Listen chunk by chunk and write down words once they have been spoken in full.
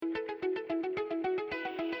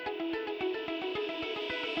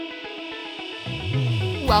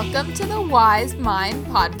Welcome to the Wise Mind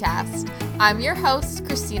Podcast. I'm your host,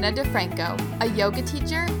 Christina DeFranco, a yoga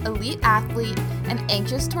teacher, elite athlete, and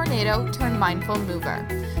anxious tornado turned mindful mover.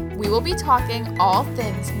 We will be talking all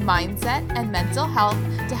things mindset and mental health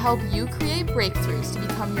to help you create breakthroughs to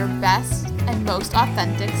become your best and most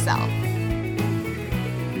authentic self.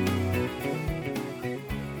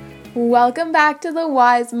 Welcome back to the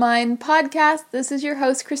Wise Mind Podcast. This is your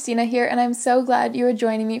host, Christina here, and I'm so glad you are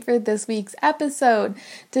joining me for this week's episode.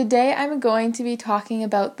 Today, I'm going to be talking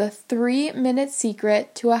about the 3-minute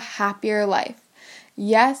secret to a happier life.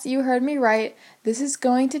 Yes, you heard me right. This is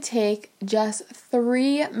going to take just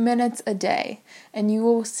 3 minutes a day, and you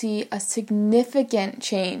will see a significant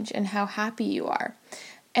change in how happy you are.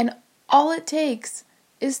 And all it takes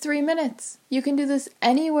is 3 minutes. You can do this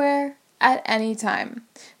anywhere, at any time.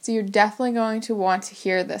 So you're definitely going to want to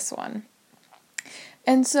hear this one.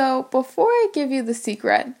 And so before I give you the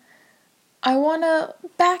secret, I want to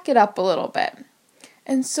back it up a little bit.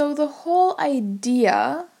 And so the whole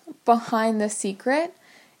idea behind the secret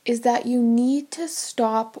is that you need to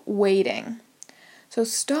stop waiting. So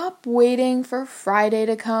stop waiting for Friday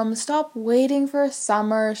to come, stop waiting for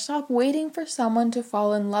summer, stop waiting for someone to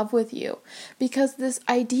fall in love with you. Because this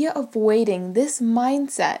idea of waiting, this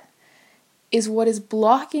mindset, is what is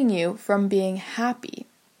blocking you from being happy.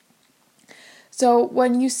 So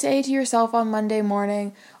when you say to yourself on Monday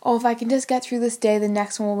morning, oh, if I can just get through this day, the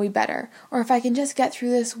next one will be better. Or if I can just get through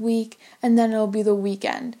this week, and then it'll be the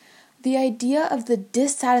weekend. The idea of the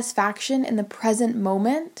dissatisfaction in the present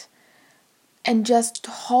moment and just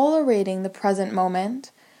tolerating the present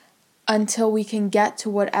moment until we can get to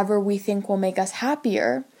whatever we think will make us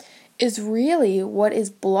happier is really what is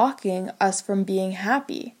blocking us from being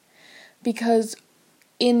happy. Because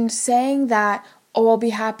in saying that, oh, I'll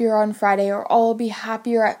be happier on Friday, or oh, I'll be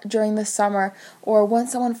happier during the summer, or when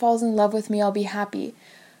someone falls in love with me, I'll be happy,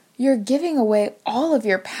 you're giving away all of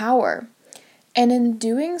your power. And in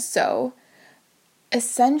doing so,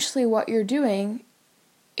 essentially what you're doing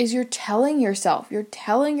is you're telling yourself, you're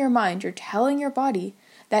telling your mind, you're telling your body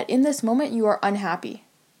that in this moment you are unhappy.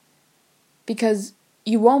 Because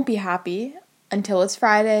you won't be happy until it's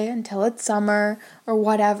Friday, until it's summer, or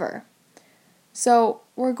whatever. So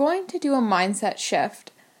we're going to do a mindset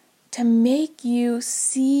shift to make you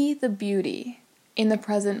see the beauty in the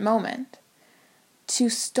present moment, to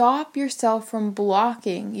stop yourself from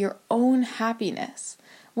blocking your own happiness,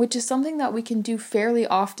 which is something that we can do fairly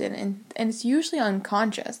often, and it's usually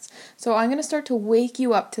unconscious. So I'm going to start to wake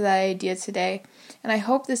you up to that idea today, and I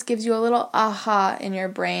hope this gives you a little aha in your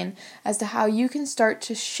brain as to how you can start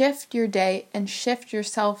to shift your day and shift your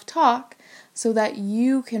self-talk so that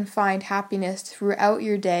you can find happiness throughout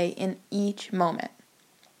your day in each moment.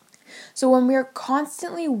 So when we're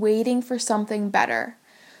constantly waiting for something better,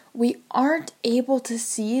 we aren't able to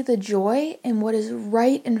see the joy in what is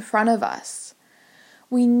right in front of us.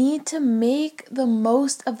 We need to make the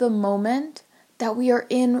most of the moment that we are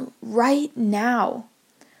in right now.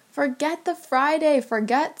 Forget the Friday,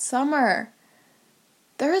 forget summer.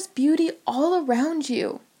 There is beauty all around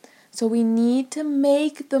you. So we need to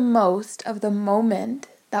make the most of the moment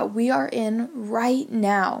that we are in right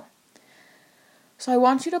now. So I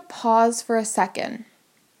want you to pause for a second.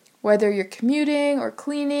 Whether you're commuting or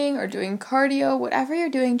cleaning or doing cardio, whatever you're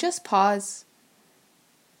doing, just pause.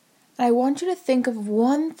 And I want you to think of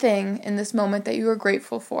one thing in this moment that you are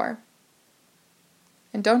grateful for.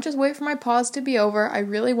 And don't just wait for my pause to be over. I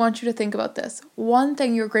really want you to think about this. One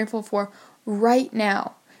thing you're grateful for right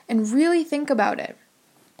now. And really think about it.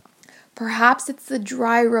 Perhaps it's the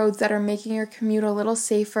dry roads that are making your commute a little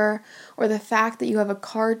safer, or the fact that you have a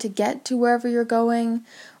car to get to wherever you're going,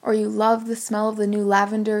 or you love the smell of the new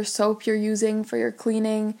lavender soap you're using for your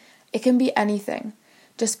cleaning. It can be anything.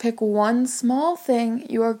 Just pick one small thing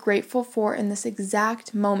you are grateful for in this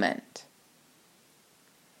exact moment.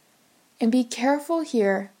 And be careful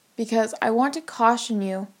here, because I want to caution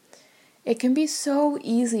you, it can be so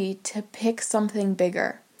easy to pick something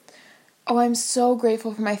bigger. Oh, I'm so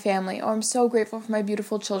grateful for my family. Oh, I'm so grateful for my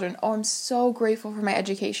beautiful children. Oh, I'm so grateful for my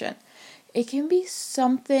education. It can be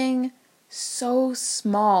something so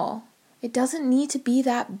small. It doesn't need to be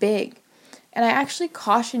that big. And I actually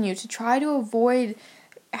caution you to try to avoid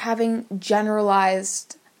having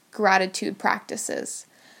generalized gratitude practices.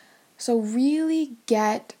 So really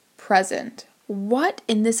get present. What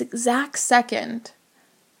in this exact second,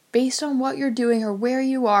 based on what you're doing or where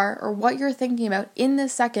you are or what you're thinking about in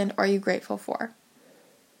this second, are you grateful for?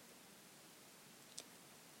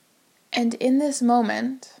 And in this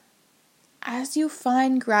moment, as you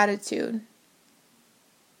find gratitude,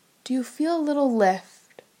 do you feel a little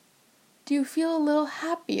lift? Do you feel a little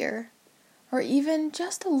happier? or even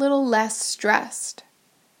just a little less stressed.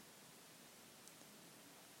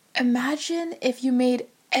 Imagine if you made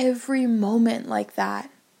every moment like that.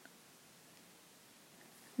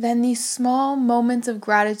 Then these small moments of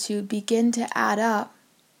gratitude begin to add up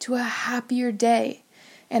to a happier day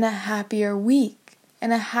and a happier week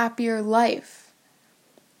and a happier life.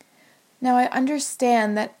 Now, I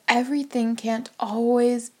understand that everything can't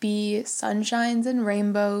always be sunshines and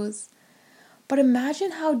rainbows, but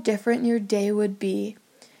imagine how different your day would be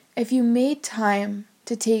if you made time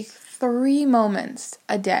to take 3 moments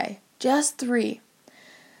a day, just 3,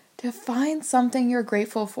 to find something you're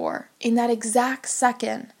grateful for in that exact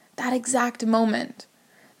second, that exact moment.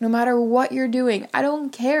 No matter what you're doing, I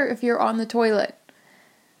don't care if you're on the toilet.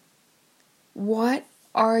 What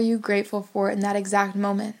are you grateful for in that exact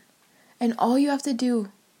moment? And all you have to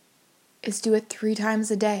do is do it 3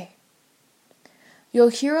 times a day. You'll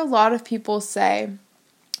hear a lot of people say,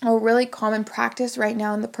 a really common practice right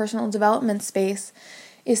now in the personal development space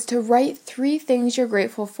is to write 3 things you're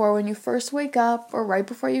grateful for when you first wake up or right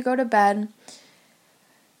before you go to bed.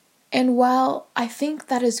 And while I think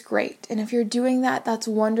that is great, and if you're doing that, that's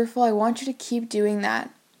wonderful. I want you to keep doing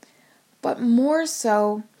that. But more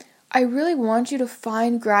so, I really want you to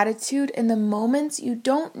find gratitude in the moments you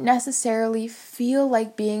don't necessarily feel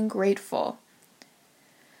like being grateful.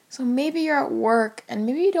 So maybe you're at work and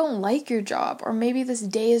maybe you don't like your job, or maybe this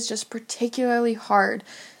day is just particularly hard.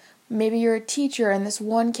 Maybe you're a teacher and this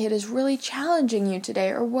one kid is really challenging you today,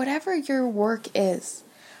 or whatever your work is,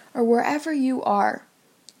 or wherever you are.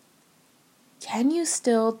 Can you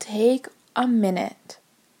still take a minute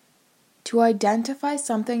to identify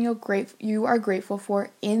something you are grateful for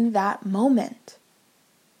in that moment?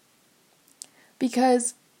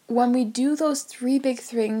 Because when we do those 3 big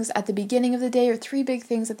things at the beginning of the day or 3 big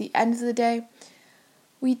things at the end of the day,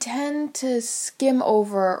 we tend to skim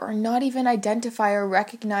over or not even identify or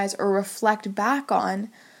recognize or reflect back on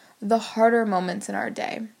the harder moments in our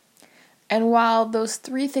day. And while those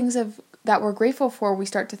 3 things that we're grateful for we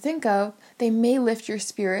start to think of, they may lift your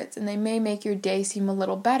spirits and they may make your day seem a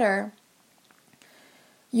little better.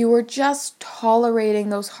 You were just tolerating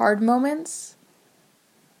those hard moments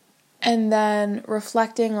and then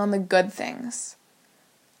reflecting on the good things.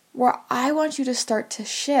 Where I want you to start to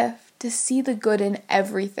shift to see the good in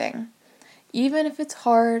everything. Even if it's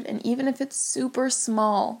hard and even if it's super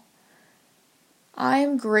small. I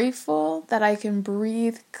am grateful that I can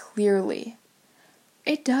breathe clearly.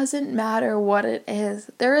 It doesn't matter what it is.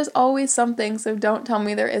 There is always something, so don't tell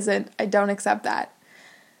me there isn't. I don't accept that.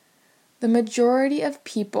 The majority of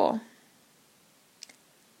people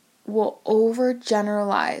will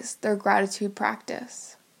overgeneralize their gratitude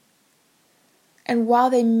practice. And while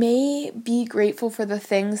they may be grateful for the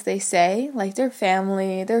things they say, like their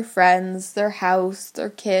family, their friends, their house, their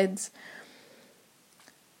kids,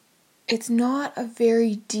 it's not a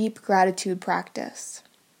very deep gratitude practice.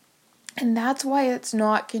 And that's why it's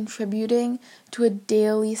not contributing to a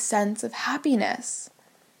daily sense of happiness.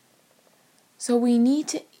 So we need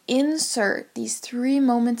to insert these 3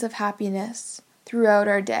 moments of happiness throughout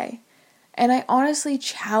our day. And I honestly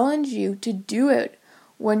challenge you to do it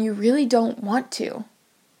when you really don't want to.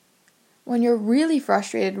 When you're really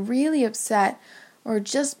frustrated, really upset, or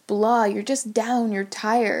just blah, you're just down, you're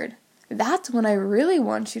tired. That's when I really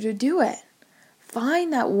want you to do it.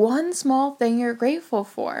 Find that one small thing you're grateful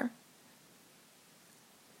for.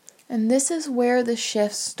 And this is where the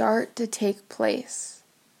shifts start to take place.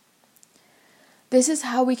 This is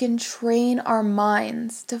how we can train our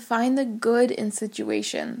minds to find the good in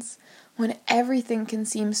situations when everything can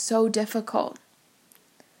seem so difficult.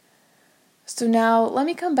 So now let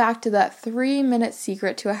me come back to that 3-minute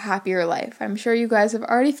secret to a happier life. I'm sure you guys have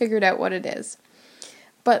already figured out what it is.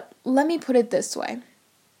 But let me put it this way.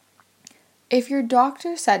 If your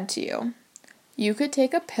doctor said to you, you could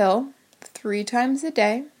take a pill 3 times a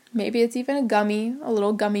day, maybe it's even a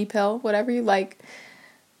little gummy pill, whatever you like.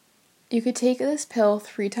 You could take this pill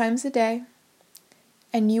 3 times a day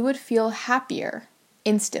and you would feel happier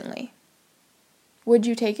instantly. Would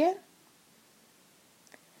you take it?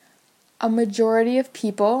 A majority of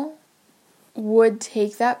people would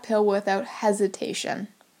take that pill without hesitation.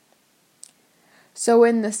 So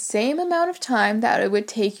in the same amount of time that it would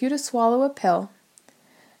take you to swallow a pill,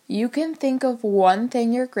 you can think of one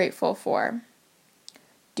thing you're grateful for.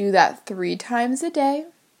 Do that 3 times a day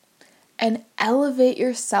and elevate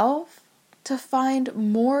yourself to find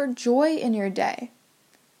more joy in your day.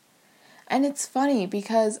 And it's funny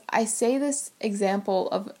because I say this example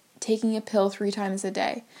of taking a pill 3 times a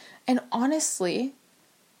day. And honestly,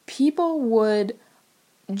 people would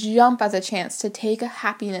jump at the chance to take a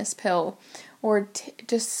happiness pill or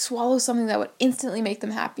just swallow something that would instantly make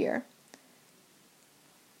them happier.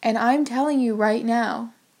 And I'm telling you right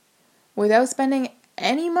now, without spending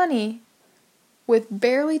any money, with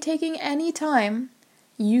barely taking any time,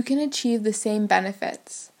 you can achieve the same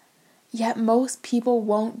benefits. Yet most people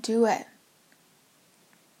won't do it.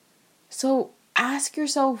 So ask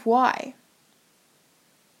yourself why.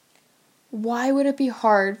 Why would it be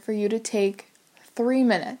hard for you to take 3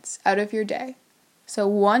 minutes out of your day? So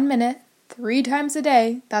 1 minute, 3 times a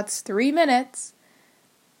day, that's 3 minutes,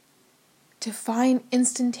 to find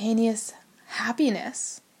instantaneous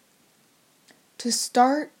happiness. To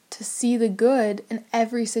start to see the good in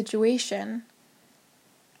every situation.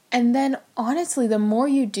 And then honestly, the more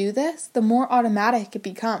you do this, the more automatic it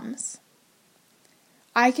becomes.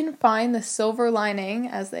 I can find the silver lining,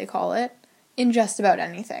 as they call it, in just about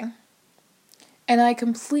anything. And I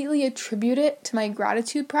completely attribute it to my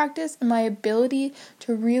gratitude practice and my ability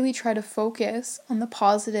to really try to focus on the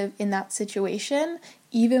positive in that situation,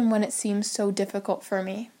 even when it seems so difficult for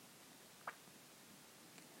me.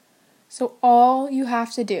 So all you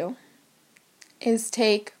have to do is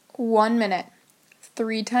take 1 minute,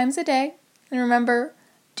 3 times a day, and remember,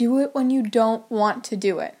 do it when you don't want to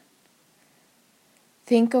do it.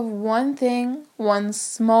 Think of one thing, one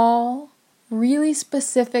small, really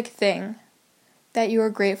specific thing that you are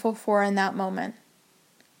grateful for in that moment.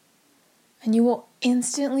 And you will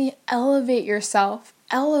instantly elevate yourself,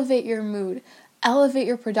 elevate your mood, elevate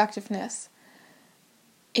your productiveness.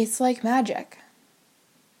 It's like magic.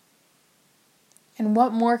 And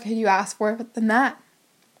what more could you ask for than that?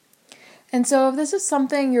 And so if this is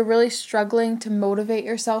something you're really struggling to motivate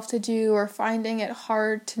yourself to do or finding it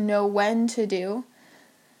hard to know when to do,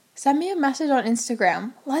 send me a message on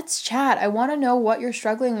Instagram. Let's chat. I want to know what you're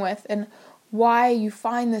struggling with and why you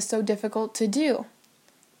find this so difficult to do.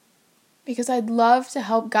 Because I'd love to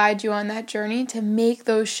help guide you on that journey to make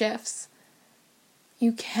those shifts.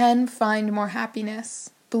 You can find more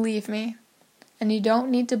happiness, believe me. And you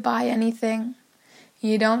don't need to buy anything.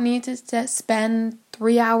 You don't need to spend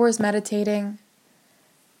 3 hours meditating.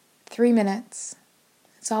 3 minutes.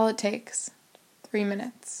 That's all it takes. 3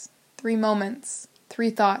 minutes. 3 moments. 3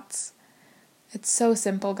 thoughts. It's so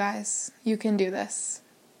simple, guys. You can do this.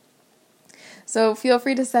 So feel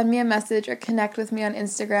free to send me a message or connect with me on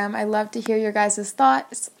Instagram. I love to hear your guys'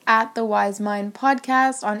 thoughts at The Wise Mind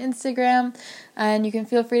Podcast on Instagram. And you can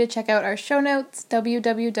feel free to check out our show notes,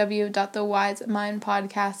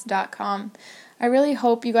 www.thewisemindpodcast.com. I really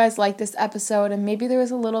hope you guys liked this episode and maybe there was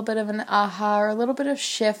a little bit of an aha or a little bit of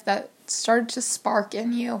shift that started to spark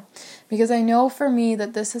in you. Because I know for me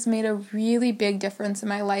that this has made a really big difference in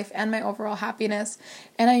my life and my overall happiness.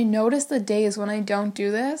 And I notice the days when I don't do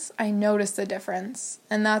this, I notice the difference.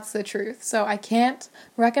 And that's the truth. So I can't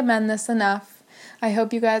recommend this enough. I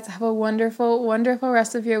hope you guys have a wonderful, wonderful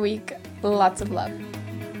rest of your week. Lots of love.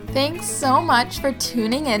 Thanks so much for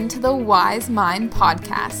tuning in to the Wise Mind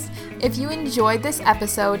Podcast. If you enjoyed this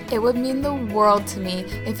episode, it would mean the world to me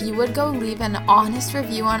if you would go leave an honest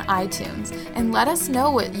review on iTunes and let us know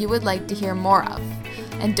what you would like to hear more of.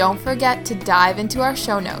 And don't forget to dive into our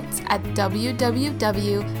show notes at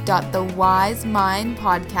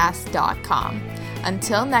www.thewisemindpodcast.com.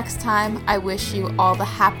 Until next time, I wish you all the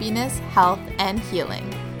happiness, health, and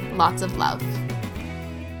healing. Lots of love.